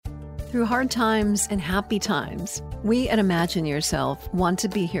Through hard times and happy times, we at Imagine Yourself want to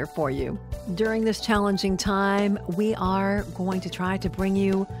be here for you. During this challenging time, we are going to try to bring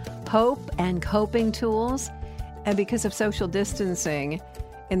you hope and coping tools. And because of social distancing,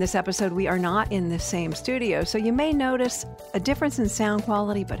 in this episode, we are not in the same studio. So you may notice a difference in sound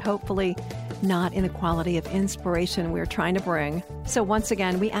quality, but hopefully not in the quality of inspiration we're trying to bring. So once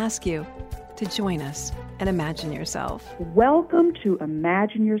again, we ask you to join us and Imagine Yourself. Welcome to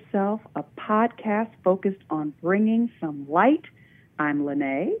Imagine Yourself, a podcast focused on bringing some light. I'm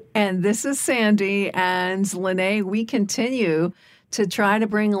Lene. And this is Sandy. And Lene, we continue to try to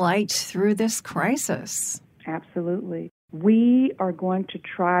bring light through this crisis. Absolutely. We are going to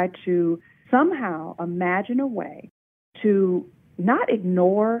try to somehow imagine a way to not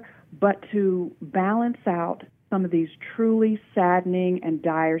ignore, but to balance out some of these truly saddening and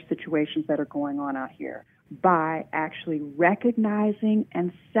dire situations that are going on out here by actually recognizing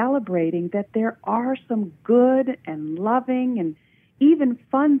and celebrating that there are some good and loving and even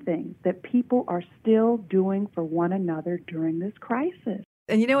fun things that people are still doing for one another during this crisis.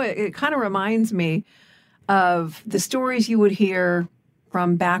 And you know, it kind of reminds me of the stories you would hear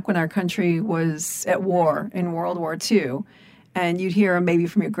from back when our country was at war in World War II. And you'd hear them maybe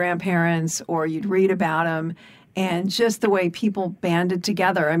from your grandparents or you'd read about them. And just the way people banded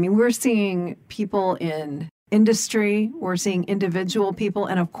together. I mean, we're seeing people in industry, we're seeing individual people,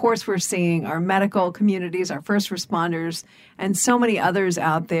 and of course we're seeing our medical communities, our first responders, and so many others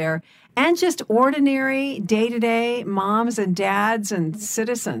out there. And just ordinary day-to-day moms and dads and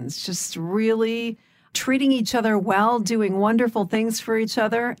citizens just really treating each other well, doing wonderful things for each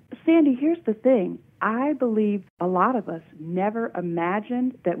other. Sandy, here's the thing. I believe a lot of us never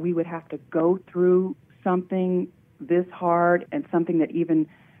imagined that we would have to go through something this hard and something that even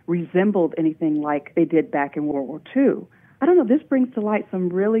resembled anything like they did back in World War II. I don't know, this brings to light some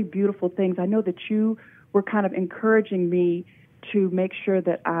really beautiful things. I know that you were kind of encouraging me to make sure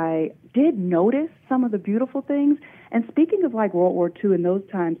that I did notice some of the beautiful things. And speaking of like World War II in those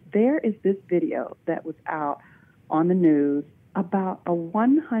times, there is this video that was out on the news about a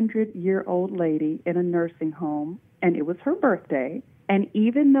 100-year-old lady in a nursing home, and it was her birthday. And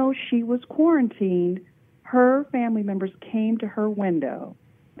even though she was quarantined, her family members came to her window.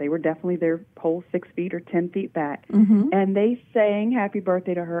 They were definitely their whole 6 feet or 10 feet back. Mm-hmm. And they sang happy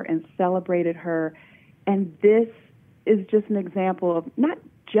birthday to her and celebrated her. And this is just an example of not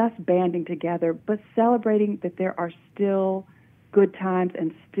just banding together, but celebrating that there are still good times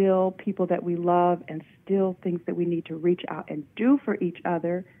and still people that we love and still things that we need to reach out and do for each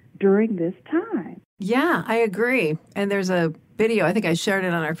other during this time. Yeah, I agree. And there's a video, I think I shared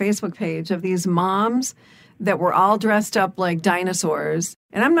it on our Facebook page, of these moms that were all dressed up like dinosaurs.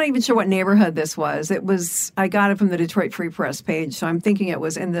 And I'm not even sure what neighborhood this was. I got it from the Detroit Free Press page, so I'm thinking it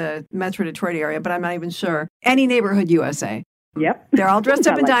was in the Metro Detroit area, but I'm not even sure. Any neighborhood USA. Yep. They're all dressed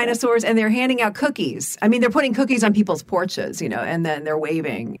up in dinosaurs, and they're handing out cookies. I mean, they're putting cookies on people's porches, and then they're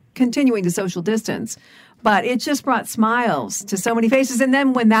waving, continuing to social distance. But it just brought smiles to so many faces. And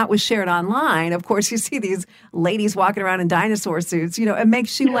then when that was shared online, of course, you see these ladies walking around in dinosaur suits, it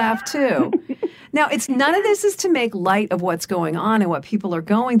makes you laugh too. Now, none of this is to make light of what's going on and what people are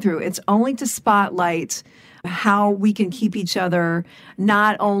going through. It's only to spotlight how we can keep each other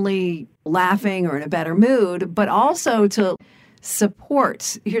not only laughing or in a better mood, but also to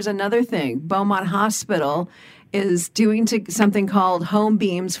support. Here's another thing. Beaumont Hospital is doing something called Home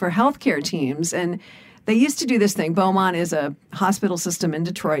Beams for healthcare teams. And they used to do this thing. Beaumont is a hospital system in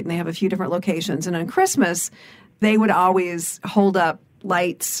Detroit, and they have a few different locations. And on Christmas, they would always hold up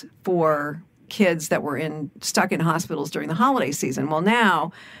lights for kids that were stuck in hospitals during the holiday season. Well,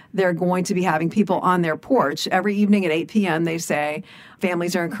 now they're going to be having people on their porch every evening at 8 p.m. They say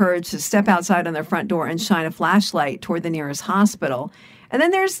families are encouraged to step outside on their front door and shine a flashlight toward the nearest hospital. And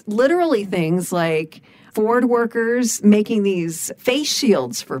then there's literally things like Ford workers making these face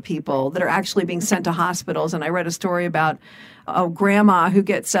shields for people that are actually being sent to hospitals. And I read a story about a grandma who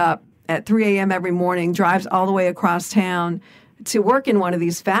gets up at 3 a.m. every morning, drives all the way across town to work in one of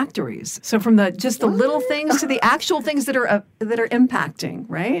these factories. So from the little things to the actual things that are impacting,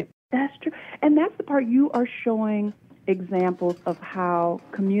 right? That's true. And that's the part you are showing examples of how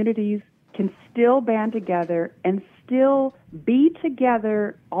communities can still band together and still be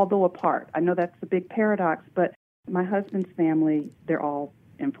together, although apart. I know that's a big paradox, but my husband's family, they're all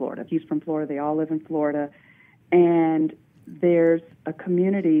in Florida. He's from Florida. They all live in Florida. And there's a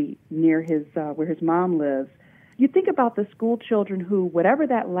community near where his mom lives. You think about the school children who, whatever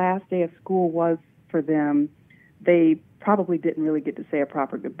that last day of school was for them, they probably didn't really get to say a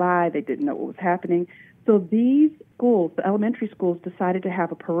proper goodbye. They didn't know what was happening. So these schools, the elementary schools, decided to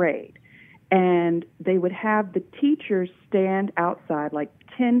have a parade. And they would have the teachers stand outside, like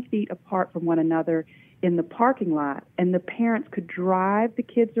 10 feet apart from one another in the parking lot. And the parents could drive the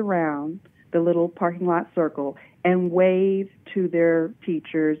kids around the little parking lot circle and wave to their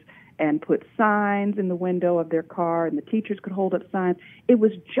teachers and put signs in the window of their car, and the teachers could hold up signs. It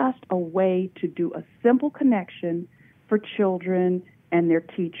was just a way to do a simple connection for children and their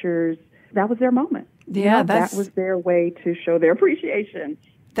teachers. That was their moment. Yeah, that was their way to show their appreciation.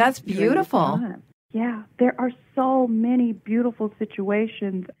 That's beautiful. Yeah, there are so many beautiful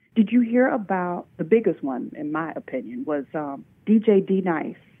situations. Did you hear about the biggest one, in my opinion, was DJ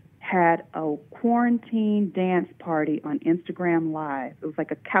D-Nice had a quarantine dance party on Instagram Live. It was like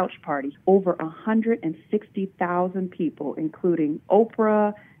a couch party. Over 160,000 people, including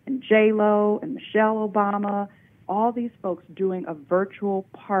Oprah and J-Lo and Michelle Obama, all these folks doing a virtual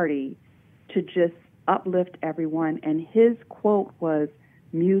party to just uplift everyone. And his quote was,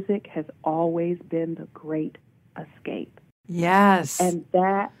 "Music has always been the great escape." Yes. And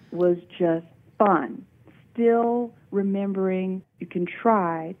that was just fun. Still remembering you can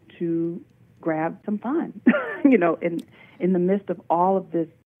try to grab some fun, in the midst of all of this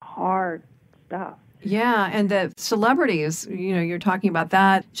hard stuff. Yeah, and the celebrities, you're talking about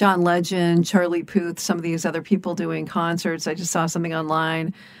that. John Legend, Charlie Puth, some of these other people doing concerts. I just saw something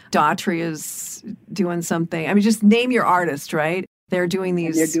online. Daughtry is doing something. I mean, just name your artist, right? They're doing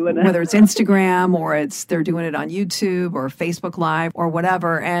these, whether it's Instagram or they're doing it on YouTube or Facebook Live or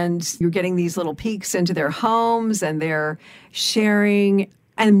whatever. And you're getting these little peeks into their homes and they're sharing.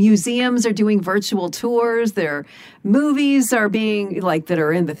 And museums are doing virtual tours. Their movies are being, that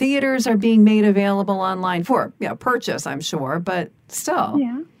are in the theaters are being made available online for purchase, I'm sure. But still.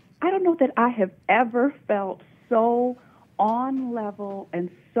 Yeah. I don't know that I have ever felt so on level and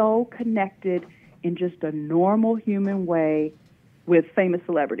so connected in just a normal human way with famous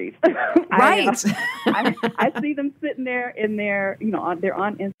celebrities. Right. I see them sitting there in their, they're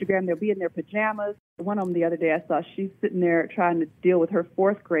on Instagram. They'll be in their pajamas. One of them the other day I saw, she's sitting there trying to deal with her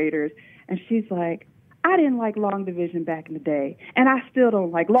fourth graders. And she's like, "I didn't like long division back in the day. And I still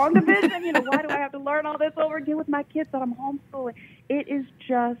don't like long division. Why do I have to learn all this over again with my kids that I'm homeschooling?" It is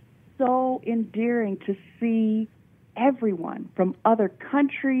just so endearing to see everyone from other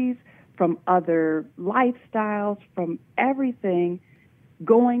countries, from other lifestyles, from everything,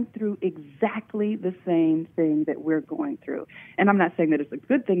 going through exactly the same thing that we're going through. And I'm not saying that it's a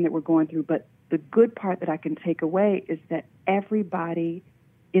good thing that we're going through, but the good part that I can take away is that everybody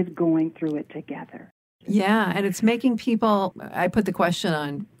is going through it together. Yeah, and it's making people, I put the question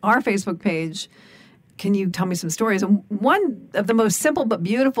on our Facebook page, can you tell me some stories? And one of the most simple but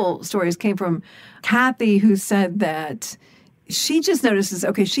beautiful stories came from Kathy, who said that she just notices,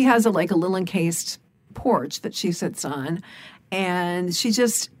 she has a little encased porch that she sits on, and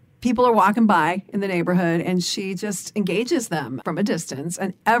people are walking by in the neighborhood, and she just engages them from a distance,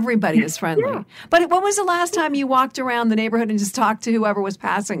 and everybody is friendly. Yeah. But when was the last time you walked around the neighborhood and just talked to whoever was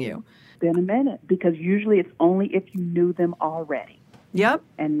passing you? It's been a minute, because usually it's only if you knew them already. Yep.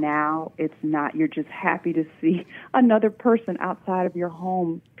 And now it's not. You're just happy to see another person outside of your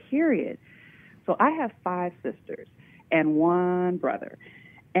home, period. So I have 5 sisters and 1 brother.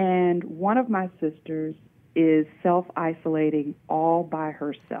 And one of my sisters is self-isolating all by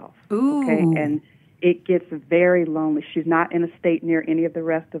herself. Ooh. Okay, and it gets very lonely. She's not in a state near any of the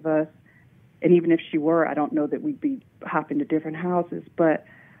rest of us. And even if she were, I don't know that we'd be hopping to different houses. But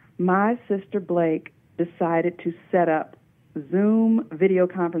my sister Blake decided to set up Zoom video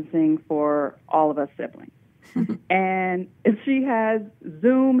conferencing for all of us siblings. And she has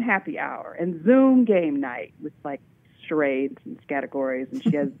Zoom happy hour and Zoom game night with charades and categories, and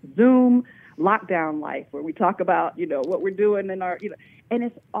she has Zoom lockdown life where we talk about, what we're doing in our, and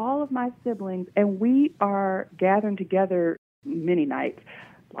it's all of my siblings, and we are gathering together many nights,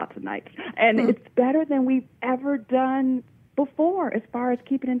 lots of nights, and it's better than we've ever done before as far as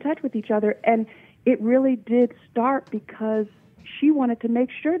keeping in touch with each other. And it really did start because she wanted to make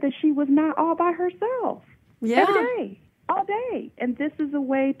sure that she was not all by herself. Yeah. Every day, all day. And this is a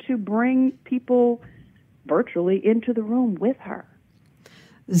way to bring people virtually into the room with her.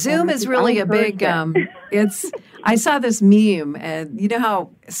 Zoom is really a big, I saw this meme, and you know how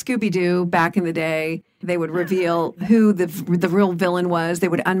Scooby-Doo back in the day, they would reveal who the real villain was. They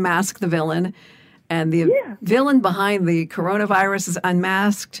would unmask the villain, and the villain behind the coronavirus is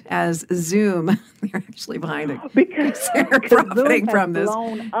unmasked as Zoom. They're actually behind it. Because they're profiting from this.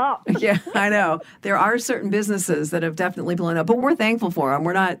 Blown up. Yeah, I know. There are certain businesses that have definitely blown up, but we're thankful for them.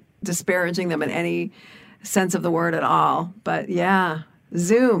 We're not disparaging them in any sense of the word at all. But yeah,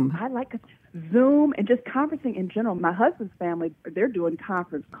 Zoom. I like Zoom and just conferencing in general. My husband's family, they're doing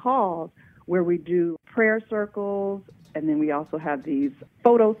conference calls where we do prayer circles, and then we also have these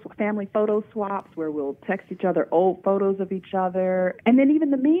family photo swaps where we'll text each other old photos of each other. And then even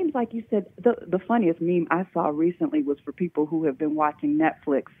the memes, like you said, the funniest meme I saw recently was for people who have been watching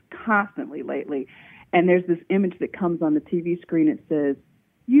Netflix constantly lately. And there's this image that comes on the TV screen. It says,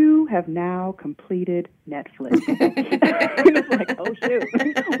 "You have now completed Netflix." It's like, oh, shoot.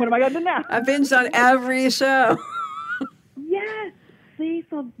 What am I going to do now? I binged on every show. Yes. See,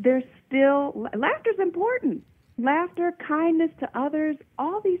 so there's still, laughter's important. Laughter, kindness to others,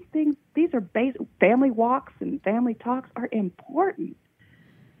 all these things, these are family walks and family talks are important.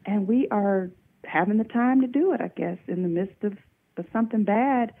 And we are having the time to do it, I guess, in the midst of something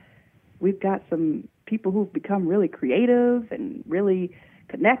bad. We've got some people who've become really creative and really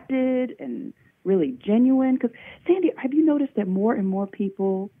connected and really genuine. Because, Sandy, have you noticed that more and more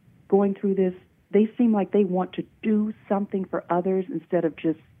people going through this, they seem like they want to do something for others instead of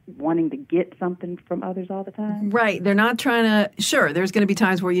just wanting to get something from others all the time? Right. They're not trying to, sure, there's going to be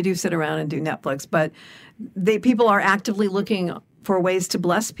times where you do sit around and do Netflix, but people are actively looking for ways to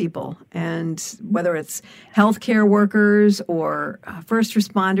bless people. And whether it's healthcare workers or first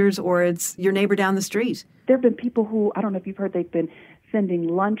responders or it's your neighbor down the street. There have been people who, I don't know if you've heard, they've been sending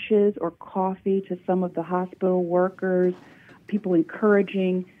lunches or coffee to some of the hospital workers, people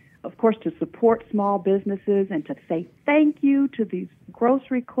encouraging, of course, to support small businesses and to say thank you to these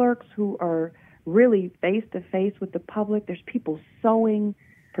grocery clerks who are really face-to-face with the public. There's people sewing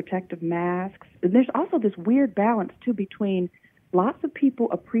protective masks. And there's also this weird balance, too, between lots of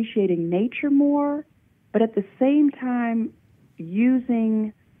people appreciating nature more, but at the same time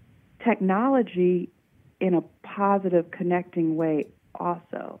using technology in a positive, connecting way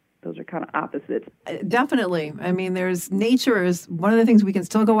also. Those are kind of opposites. Definitely. I mean, nature is one of the things we can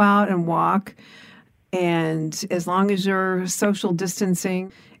still go out and walk. And as long as you're social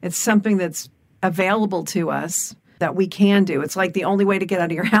distancing, it's something that's available to us that we can do. It's like the only way to get out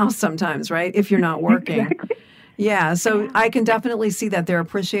of your house sometimes, right? If you're not working. Exactly. Yeah. So I can definitely see that they're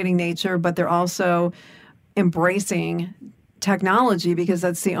appreciating nature, but they're also embracing technology because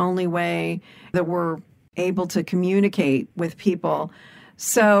that's the only way that we're able to communicate with people.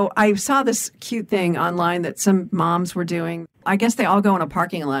 So I saw this cute thing online that some moms were doing. I guess they all go in a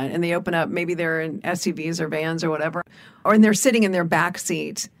parking lot and they open up, maybe they're in SUVs or vans or whatever, and they're sitting in their back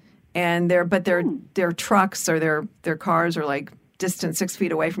seat and their trucks or their cars are like distant 6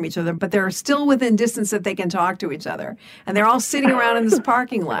 feet away from each other, but they're still within distance that they can talk to each other. And they're all sitting around in this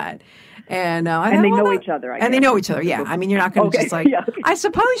parking lot. And they know each other, I guess. And they know each other, yeah. I mean, you're not going to just like, yeah, okay. I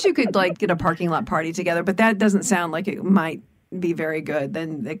suppose you could like get a parking lot party together, but that doesn't sound like it might be very good.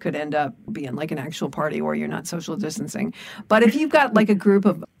 Then it could end up being like an actual party where you're not social distancing. But if you've got like a group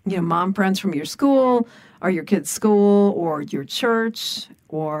of, mom friends from your school or your kid's school or your church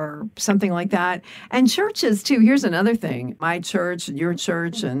or something like that. And churches too. Here's another thing. My church and your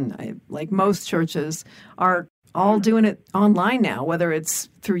church and like most churches are all doing it online now, whether it's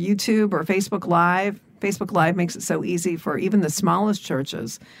through YouTube or Facebook Live. Facebook Live makes it so easy for even the smallest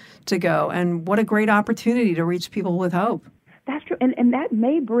churches to go. And what a great opportunity to reach people with hope. That's true. And that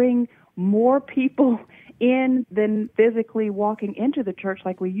may bring more people in than physically walking into the church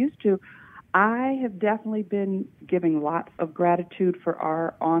like we used to. I have definitely been giving lots of gratitude for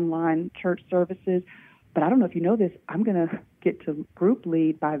our online church services. But I don't know if you know this, I'm going to get to group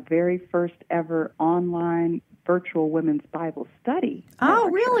lead my very first ever online virtual women's Bible study. Oh,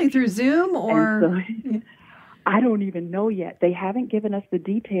 really? Church. Through Zoom or? So, I don't even know yet. They haven't given us the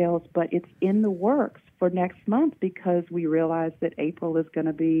details, but it's in the works for next month because we realize that April is going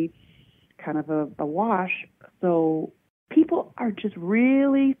to be kind of a wash. So people are just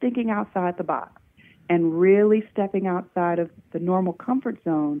really thinking outside the box and really stepping outside of the normal comfort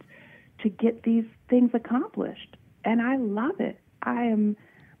zones to get these things accomplished. And I love it. I am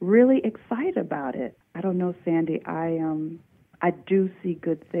really excited about it. I don't know, Sandy, I do see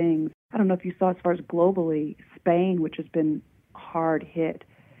good things. I don't know if you saw as far as globally, Spain, which has been hard hit,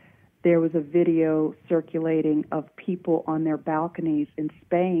 there was a video circulating of people on their balconies in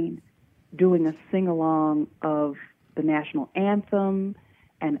Spain doing a sing-along of the national anthem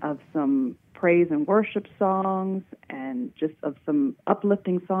and of some praise and worship songs and just of some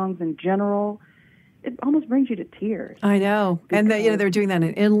uplifting songs in general. It almost brings you to tears. I know. And they're doing that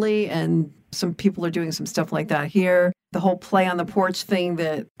in Italy, and some people are doing some stuff like that here. The whole play on the porch thing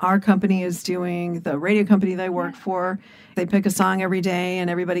that our company is doing, the radio company that I work for, they pick a song every day and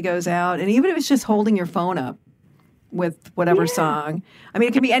everybody goes out. And even if it's just holding your phone up with whatever song. I mean,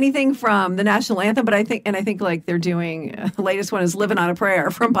 it can be anything from the national anthem, but I think like they're doing, the latest one is Living on a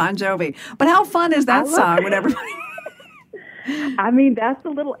Prayer from Bon Jovi. But how fun is that song when everybody... I mean, that's a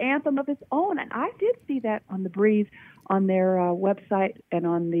little anthem of its own. And I did see that on The Breeze, on their website and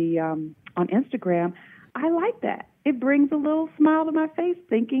on the on Instagram. I like that. It brings a little smile to my face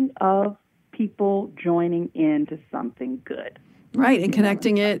thinking of people joining into something good. Right, and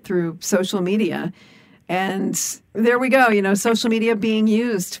connecting it through social media. And there we go, social media being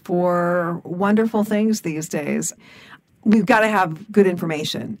used for wonderful things these days. We've got to have good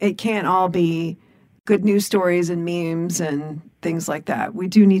information. It can't all be good news stories and memes and things like that. We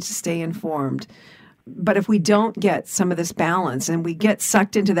do need to stay informed. But if we don't get some of this balance and we get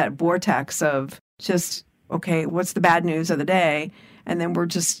sucked into that vortex of just, okay, what's the bad news of the day? And then we're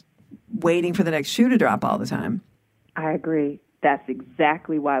just waiting for the next shoe to drop all the time. I agree. That's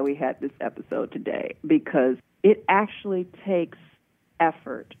exactly why we had this episode today, because it actually takes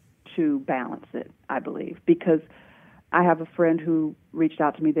effort to balance it, I believe. Because I have a friend who reached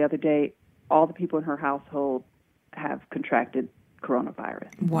out to me the other day. All the people in her household have contracted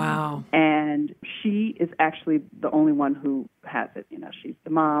coronavirus. Wow. And she is actually the only one who has it. She's the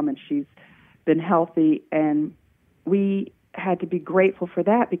mom and she's been healthy. And we had to be grateful for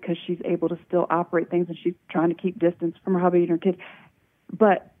that because she's able to still operate things and she's trying to keep distance from her hubby and her kids.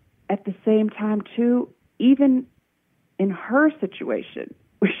 But at the same time, too, even in her situation,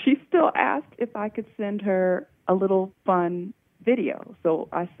 she still asked if I could send her a little fun video. So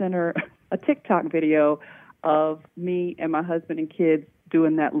I sent her a TikTok video of me and my husband and kids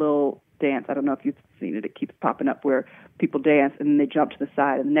doing that little dance. I don't know if you've seen it. It keeps popping up where people dance and then they jump to the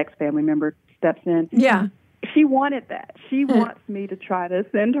side and the next family member steps in. Yeah. She wanted that. She wants me to try to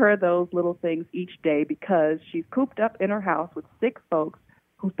send her those little things each day because she's cooped up in her house with 6 folks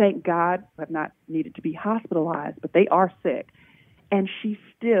who, thank God, have not needed to be hospitalized, but they are sick. And she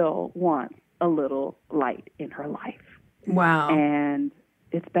still wants a little light in her life. Wow. And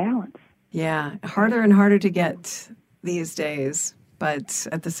it's balance. Yeah, harder and harder to get these days. But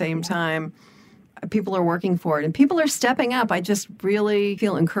at the same time, people are working for it and people are stepping up. I just really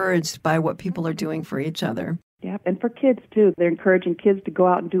feel encouraged by what people are doing for each other. Yeah, and for kids, too. They're encouraging kids to go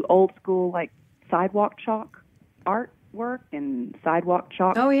out and do old school, like sidewalk chalk artwork and sidewalk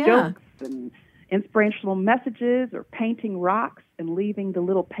chalk jokes and inspirational messages, or painting rocks and leaving the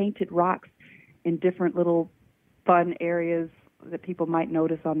little painted rocks in different little fun areas that people might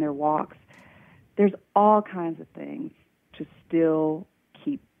notice on their walks. There's all kinds of things to still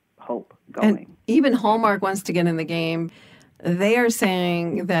keep hope going. And even Hallmark wants to get in the game. They are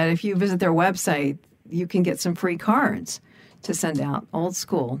saying that if you visit their website, you can get some free cards to send out, old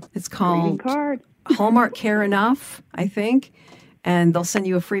school. It's called Hallmark Care Enough, I think. And they'll send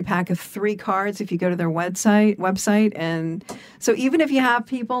you a free pack of 3 cards if you go to their website. And so even if you have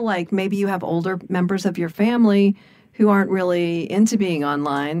people, like maybe you have older members of your family who aren't really into being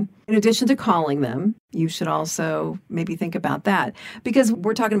online, in addition to calling them, you should also maybe think about that. Because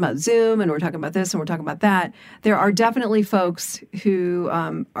we're talking about Zoom and we're talking about this and we're talking about that. There are definitely folks who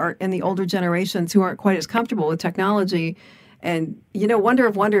are in the older generations who aren't quite as comfortable with technology. And, wonder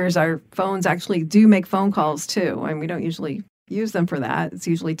of wonders, our phones actually do make phone calls too. And we don't usually use them for that. It's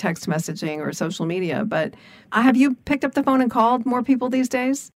usually text messaging or social media. But have you picked up the phone and called more people these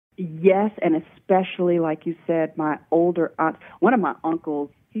days? Yes, and especially, like you said, my older aunt, one of my uncles,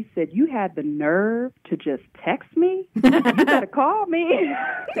 he said, "You had the nerve to just text me? You got to call me."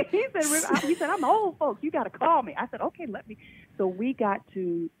 He said, "I'm old, folks. You got to call me." I said, "Okay, let me." So we got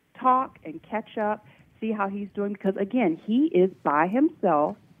to talk and catch up, see how he's doing, because, again, he is by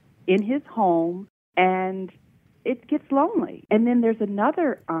himself in his home, and it gets lonely. And then there's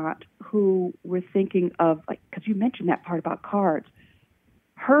another aunt who we're thinking of, like, because you mentioned that part about cards.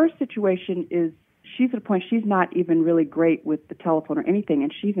 Her situation is, she's at a point she's not even really great with the telephone or anything,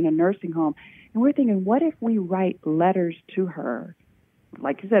 and she's in a nursing home. And we're thinking, what if we write letters to her?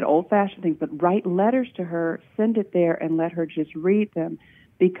 Like you said, old-fashioned things, but write letters to her, send it there, and let her just read them,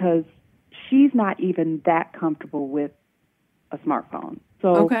 because she's not even that comfortable with a smartphone.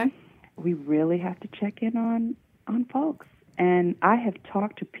 So we really have to check in on folks. And I have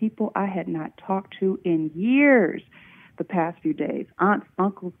talked to people I had not talked to in years the past few days. Aunts,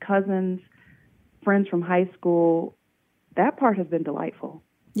 uncles, cousins, friends from high school. That part has been delightful.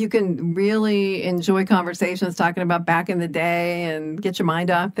 You can really enjoy conversations talking about back in the day and get your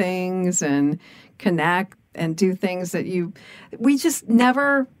mind off things and connect and do things that we just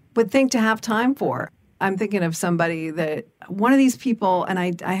never would think to have time for. I'm thinking of somebody that, one of these people, and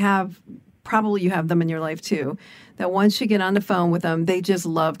I have probably you have them in your life too, that once you get on the phone with them, they just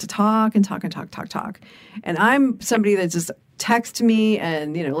love to talk and talk and talk, talk, talk. And I'm somebody that just texts me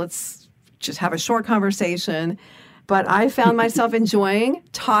and, let's just have a short conversation. But I found myself enjoying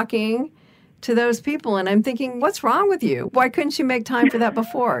talking to those people. And I'm thinking, what's wrong with you? Why couldn't you make time for that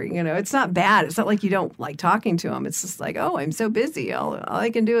before? It's not bad. It's not like you don't like talking to them. It's just like, oh, I'm so busy. All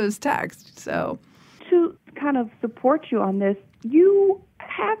I can do is text. So to kind of support you on this, you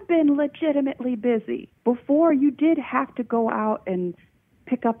have been legitimately busy. Before, you did have to go out and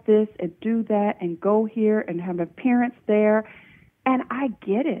pick up this and do that and go here and have an appearance there. And I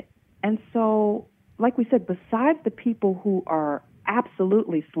get it. And so, like we said, besides the people who are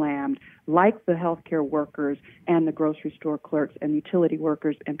absolutely slammed, like the healthcare workers and the grocery store clerks and utility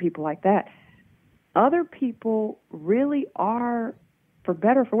workers and people like that, other people really are, for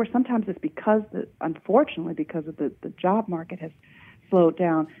better or for worse, sometimes it's unfortunately, because of the job market has slowed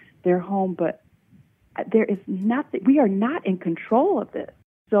down, they're home, but there is nothing, we are not in control of this.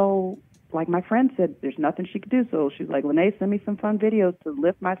 So, like my friend said, there's nothing she could do. So she's like, Lene, send me some fun videos to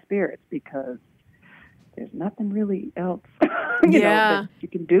lift my spirits because there's nothing really else that you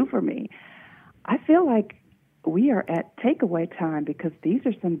can do for me. I feel like we are at takeaway time because these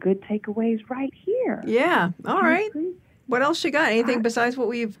are some good takeaways right here. Yeah. All right. What else you got? Anything besides what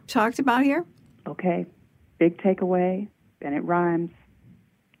we've talked about here? Okay. Big takeaway, and it rhymes.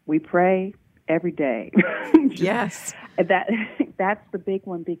 We pray every day. Yes. That's the big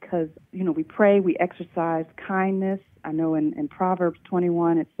one because, we pray, we exercise kindness. I know in Proverbs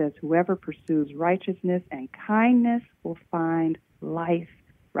 21 it says, whoever pursues righteousness and kindness will find life,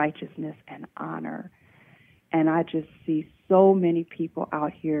 righteousness, and honor. And I just see so many people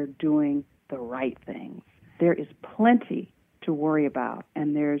out here doing the right things. There is plenty to worry about,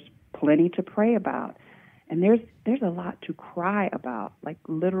 and there's plenty to pray about. And there's a lot to cry about, like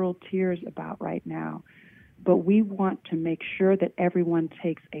literal tears about right now. But we want to make sure that everyone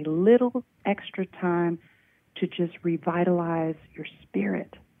takes a little extra time to just revitalize your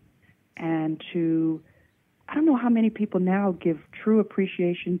spirit and to, I don't know how many people now give true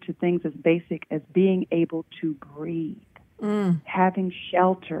appreciation to things as basic as being able to breathe, having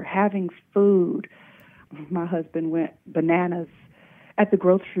shelter, having food. My husband went bananas at the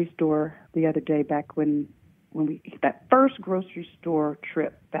grocery store the other day back when that first grocery store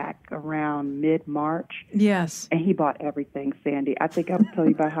trip back around mid-March. Yes. And he bought everything, Sandy. I think I'll tell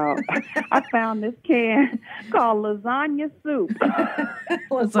you about how I found this can called lasagna soup.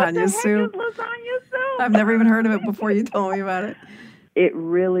 Lasagna soup. Lasagna soup. I've never even heard of it before you told me about it. It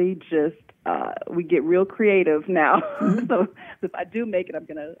really just, we get real creative now. So if I do make it, I'm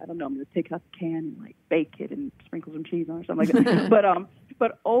going to take out the can and like bake it and sprinkle some cheese on it or something like that.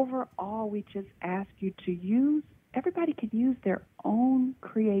 But overall, we just ask you to everybody can use their own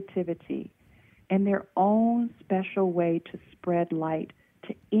creativity and their own special way to spread light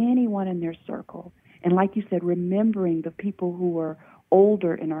to anyone in their circle. And like you said, remembering the people who are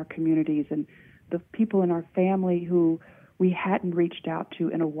older in our communities and the people in our family who we hadn't reached out to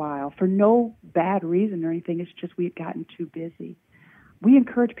in a while for no bad reason or anything. It's just we had gotten too busy. We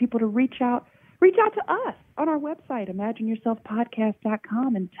encourage people to reach out to us on our website,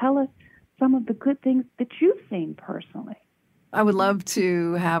 imagineyourselfpodcast.com, and tell us some of the good things that you've seen personally. I would love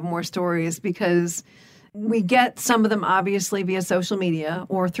to have more stories because we get some of them obviously via social media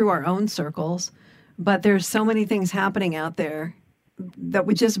or through our own circles, but there's so many things happening out there that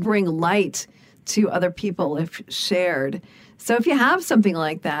would just bring light to other people if shared. So if you have something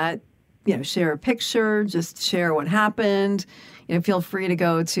like that, share a picture, just share what happened. Feel free to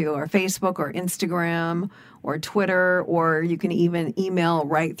go to our Facebook or Instagram or Twitter, or you can even email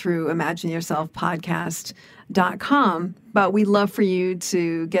right through imagineyourselfpodcast.com. But we'd love for you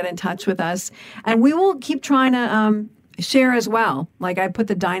to get in touch with us. And we will keep trying to share as well. Like I put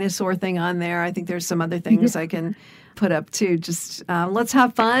the dinosaur thing on there. I think there's some other things I can put up too. Just let's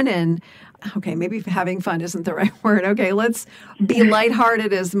have fun and okay, maybe having fun isn't the right word. Okay, let's be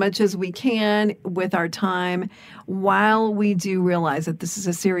lighthearted as much as we can with our time while we do realize that this is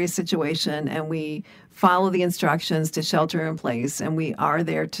a serious situation and we follow the instructions to shelter in place and we are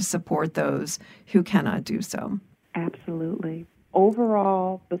there to support those who cannot do so. Absolutely.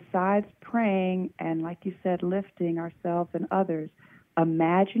 Overall, besides praying and, like you said, lifting ourselves and others,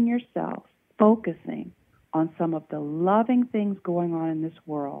 imagine yourself focusing on some of the loving things going on in this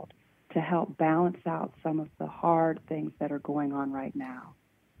world to help balance out some of the hard things that are going on right now.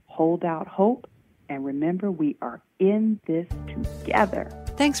 Hold out hope, and remember, we are in this together.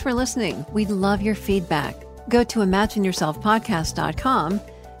 Thanks for listening. We'd love your feedback. Go to imagineyourselfpodcast.com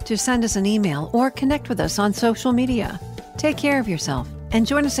to send us an email or connect with us on social media. Take care of yourself. And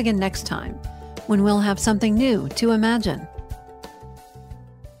join us again next time when we'll have something new to imagine.